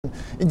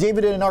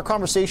David, in our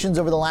conversations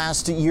over the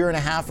last year and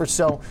a half or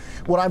so,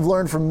 what I've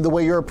learned from the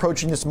way you're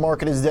approaching this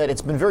market is that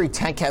it's been very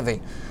tech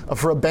heavy.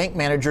 For a bank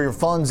manager, your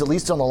funds, at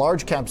least on the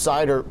large cap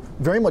side, are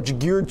very much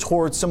geared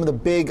towards some of the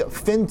big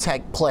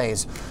fintech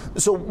plays.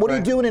 So what are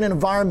you doing in an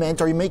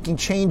environment? Are you making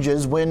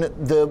changes when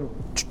the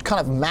kind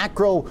of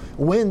macro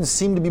winds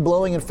seem to be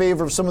blowing in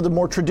favor of some of the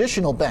more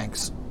traditional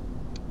banks?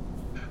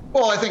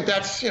 Well, I think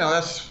that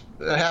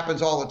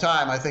happens all the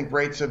time. I think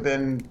rates have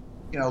been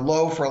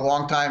low for a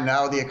long time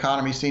now. The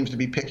economy seems to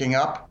be picking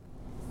up,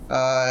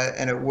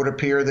 and it would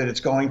appear that it's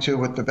going to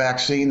with the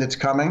vaccine that's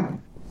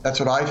coming. That's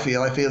what I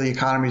feel. I feel the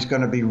economy is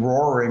going to be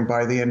roaring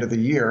by the end of the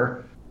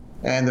year,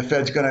 and the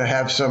Fed's going to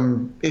have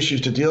some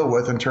issues to deal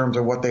with in terms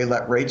of what they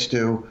let rates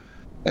do,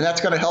 and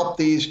that's going to help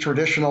these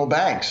traditional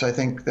banks. I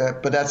think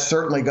that, but that's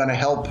certainly going to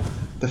help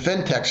the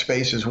fintech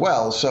space as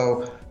well.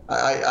 So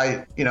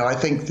I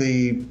think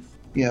the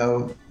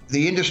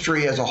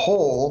industry as a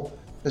whole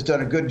has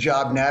done a good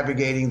job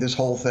navigating this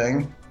whole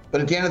thing.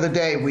 But at the end of the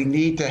day, we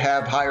need to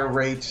have higher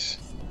rates.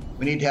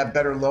 We need to have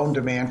better loan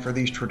demand for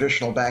these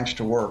traditional banks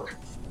to work.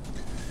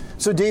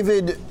 So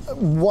David,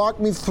 walk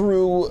me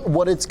through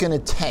what it's going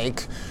to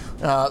take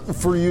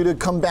for you to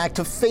come back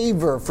to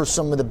favor for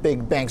some of the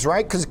big banks,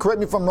 right? Because correct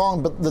me if I'm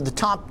wrong, but the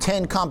top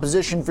 10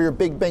 composition for your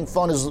big bank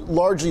fund is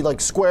largely like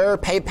Square,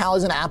 PayPal,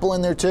 is an Apple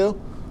in there too?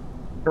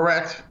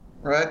 Correct.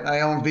 Right.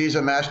 I own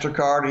Visa,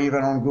 MasterCard, I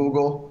even own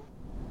Google.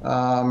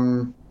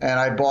 And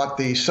I bought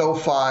the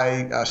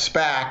SoFi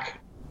SPAC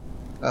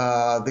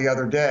the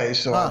other day,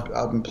 so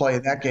I've been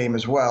playing that game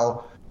as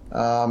well.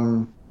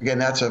 Again,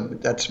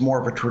 that's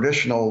more of a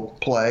traditional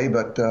play,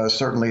 but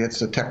certainly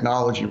it's a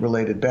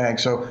technology-related bank.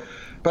 So,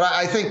 but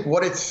I think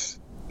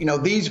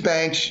these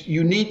banks,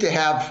 you need to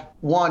have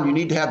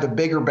the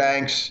bigger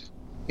banks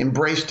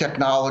embrace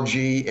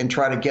technology and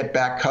try to get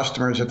back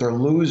customers that they're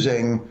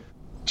losing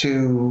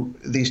to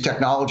these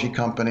technology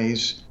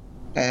companies.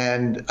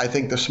 And I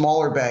think the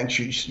smaller banks,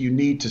 you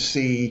need to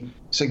see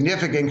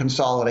significant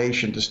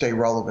consolidation to stay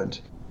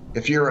relevant.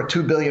 If you're a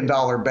 $2 billion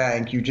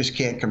bank, you just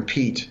can't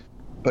compete.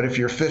 But if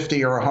you're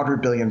 50 or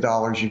 $100 billion,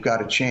 you've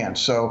got a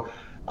chance. So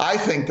I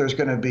think there's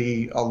going to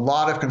be a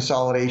lot of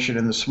consolidation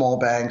in the small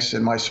banks,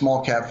 and my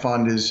small cap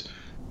fund is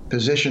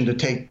positioned to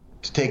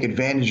take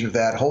advantage of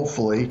that.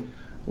 Hopefully,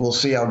 we'll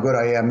see how good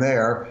I am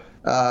there.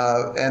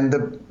 And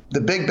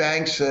the big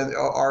banks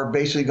are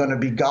basically going to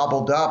be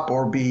gobbled up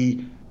or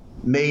be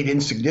made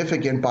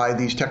insignificant by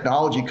these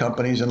technology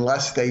companies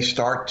unless they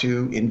start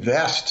to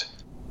invest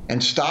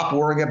and stop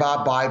worrying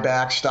about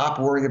buybacks, stop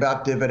worrying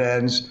about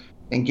dividends,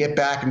 and get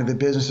back into the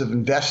business of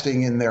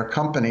investing in their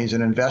companies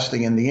and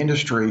investing in the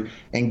industry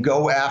and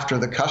go after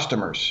the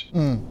customers.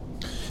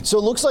 So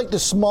it looks like the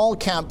small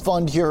cap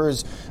fund here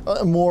is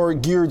more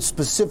geared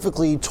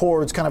specifically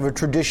towards kind of a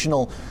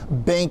traditional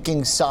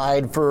banking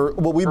side for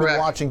what we've been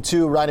watching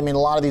too, right? I mean, a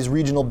lot of these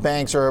regional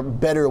banks are a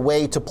better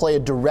way to play a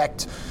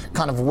direct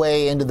kind of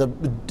way into the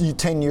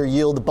 10-year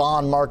yield, the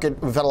bond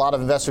market. We've had a lot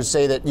of investors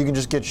say that you can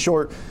just get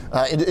short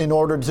in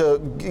order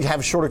to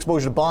have short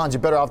exposure to bonds.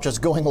 You're better off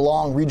just going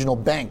along regional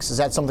banks. Is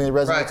that something that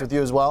resonates with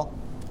you as well?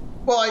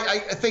 Well, I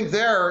think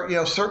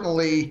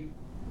certainly.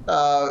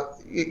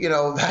 I've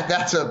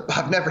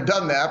never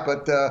done that,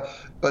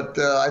 but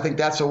I think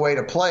that's a way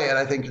to play it.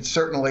 I think it's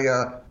certainly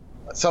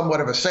somewhat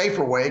of a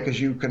safer way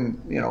because you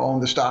can, own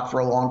the stock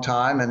for a long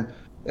time and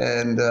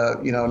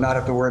not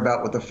have to worry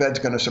about what the Fed's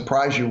going to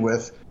surprise you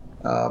with.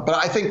 But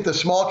I think the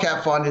small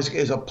cap fund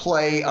is a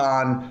play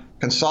on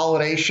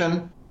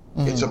consolidation.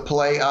 It's a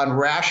play on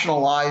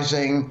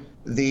rationalizing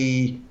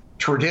the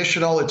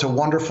traditional, it's a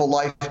wonderful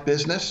life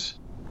business,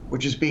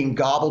 which is being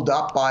gobbled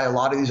up by a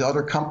lot of these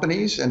other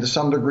companies. And to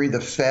some degree,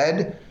 the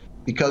Fed,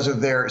 because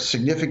of their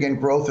significant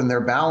growth in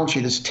their balance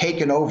sheet, has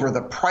taken over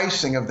the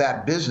pricing of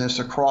that business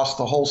across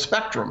the whole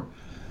spectrum.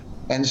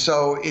 And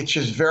so it's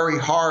just very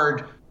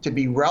hard to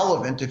be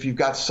relevant if you've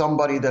got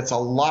somebody that's a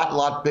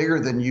lot bigger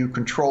than you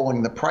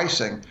controlling the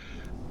pricing.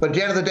 But at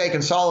the end of the day,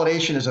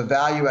 consolidation is a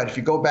value add. If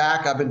you go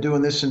back, I've been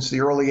doing this since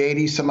the early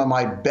 80s. Some of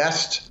my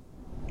best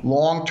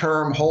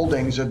long-term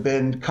holdings have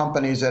been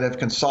companies that have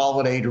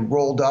consolidated,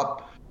 rolled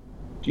up,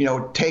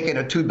 taken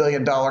a $2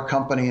 billion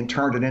company and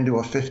turned it into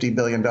a $50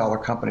 billion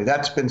company.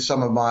 That's been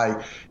some of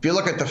if you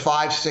look at the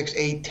 5, 6,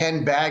 8,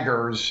 10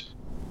 baggers,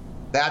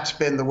 that's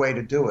been the way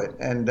to do it.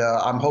 And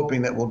I'm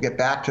hoping that we'll get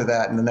back to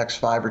that in the next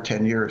 5 or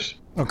 10 years.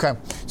 Okay,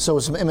 so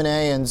some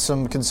M&A and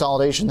some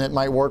consolidation that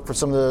might work for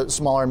some of the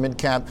smaller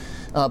mid-cap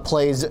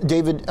plays.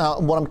 David,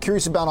 what I'm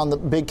curious about on the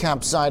big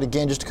cap side,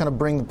 again, just to kind of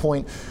bring the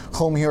point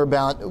home here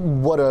about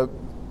what a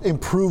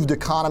improved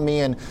economy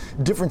and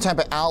different type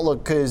of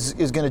outlook is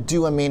going to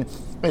do. I mean,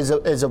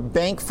 as a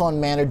bank fund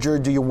manager,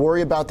 do you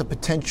worry about the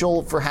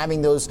potential for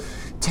having those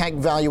tech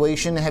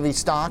valuation heavy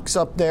stocks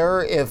up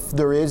there if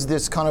there is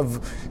this kind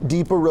of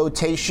deeper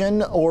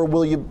rotation, or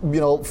will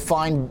you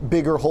find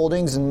bigger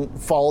holdings and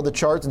follow the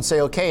charts and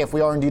say, okay, if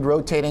we are indeed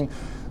rotating,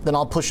 then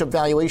I'll push up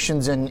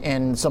valuations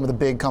in some of the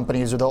big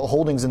companies or the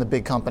holdings in the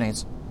big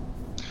companies?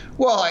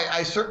 Well,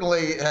 I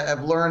certainly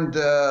have learned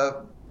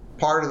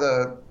part of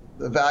the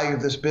the value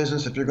of this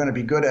business, if you're going to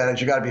be good at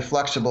it, you got to be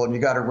flexible and you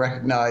got to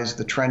recognize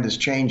the trend is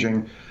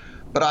changing.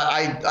 But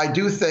I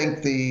do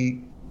think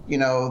the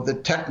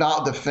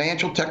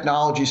financial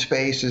technology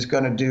space is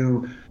going to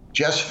do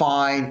just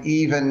fine,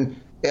 even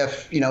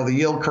if the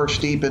yield curve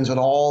steepens and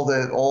all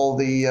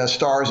the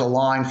stars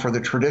align for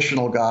the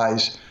traditional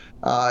guys.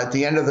 At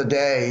the end of the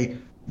day,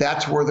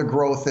 that's where the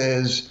growth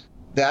is.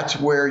 That's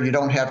where you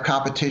don't have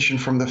competition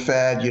from the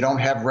Fed. You don't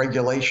have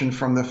regulation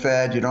from the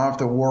Fed. You don't have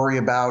to worry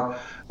about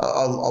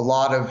a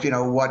lot of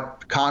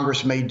what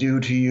Congress may do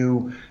to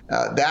you.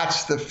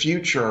 That's the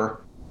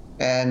future,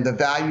 and the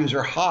values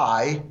are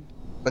high,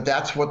 but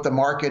that's what the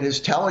market is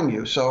telling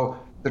you. So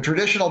the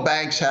traditional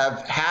banks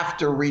have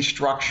to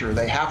restructure.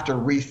 They have to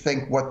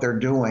rethink what they're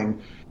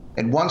doing.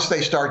 And once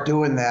they start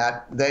doing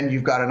that, then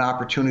you've got an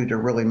opportunity to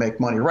really make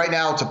money. Right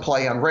now, it's a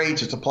play on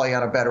rates. It's a play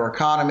on a better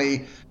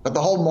economy. But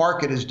the whole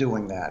market is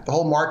doing that. The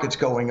whole market's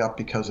going up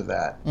because of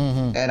that.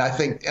 Mm-hmm. And I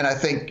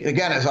think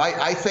again,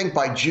 I think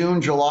by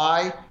June,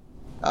 July,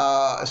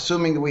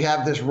 assuming that we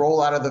have this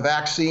rollout of the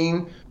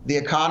vaccine, the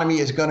economy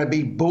is going to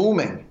be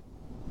booming.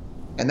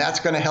 And that's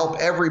going to help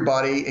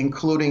everybody,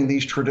 including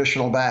these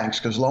traditional banks,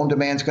 because loan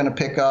demand's going to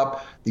pick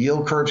up, the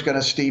yield curve's going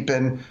to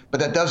steepen, but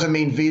that doesn't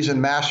mean Visa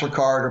and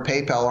MasterCard or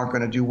PayPal aren't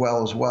going to do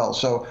well as well.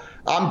 So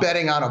I'm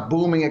betting on a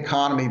booming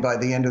economy by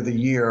the end of the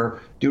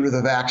year due to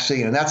the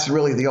vaccine. And that's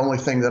really the only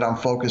thing that I'm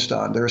focused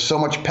on. There's so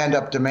much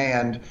pent-up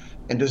demand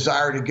and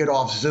desire to get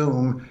off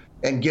Zoom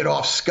and get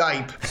off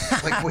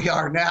Skype like we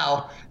are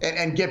now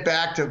and get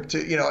back to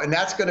and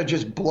that's going to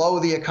just blow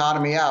the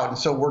economy out. And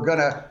so we're going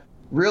to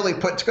really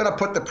it's going to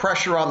put the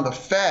pressure on the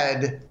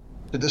Fed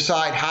to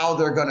decide how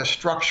they're going to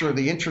structure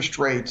the interest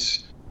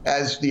rates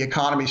as the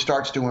economy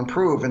starts to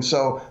improve. And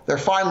so they're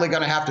finally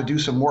going to have to do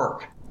some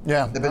work.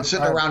 Yeah, they've been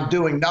sitting around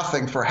doing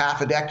nothing for half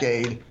a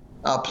decade,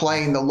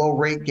 playing the low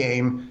rate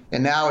game.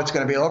 And now it's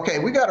going to be, okay,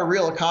 we got a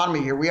real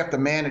economy here. We have to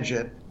manage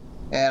it.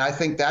 And I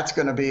think that's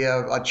going to be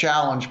a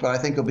challenge, but I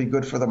think it'll be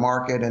good for the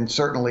market. And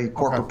certainly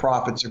corporate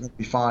profits are going to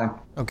be fine.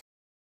 Okay.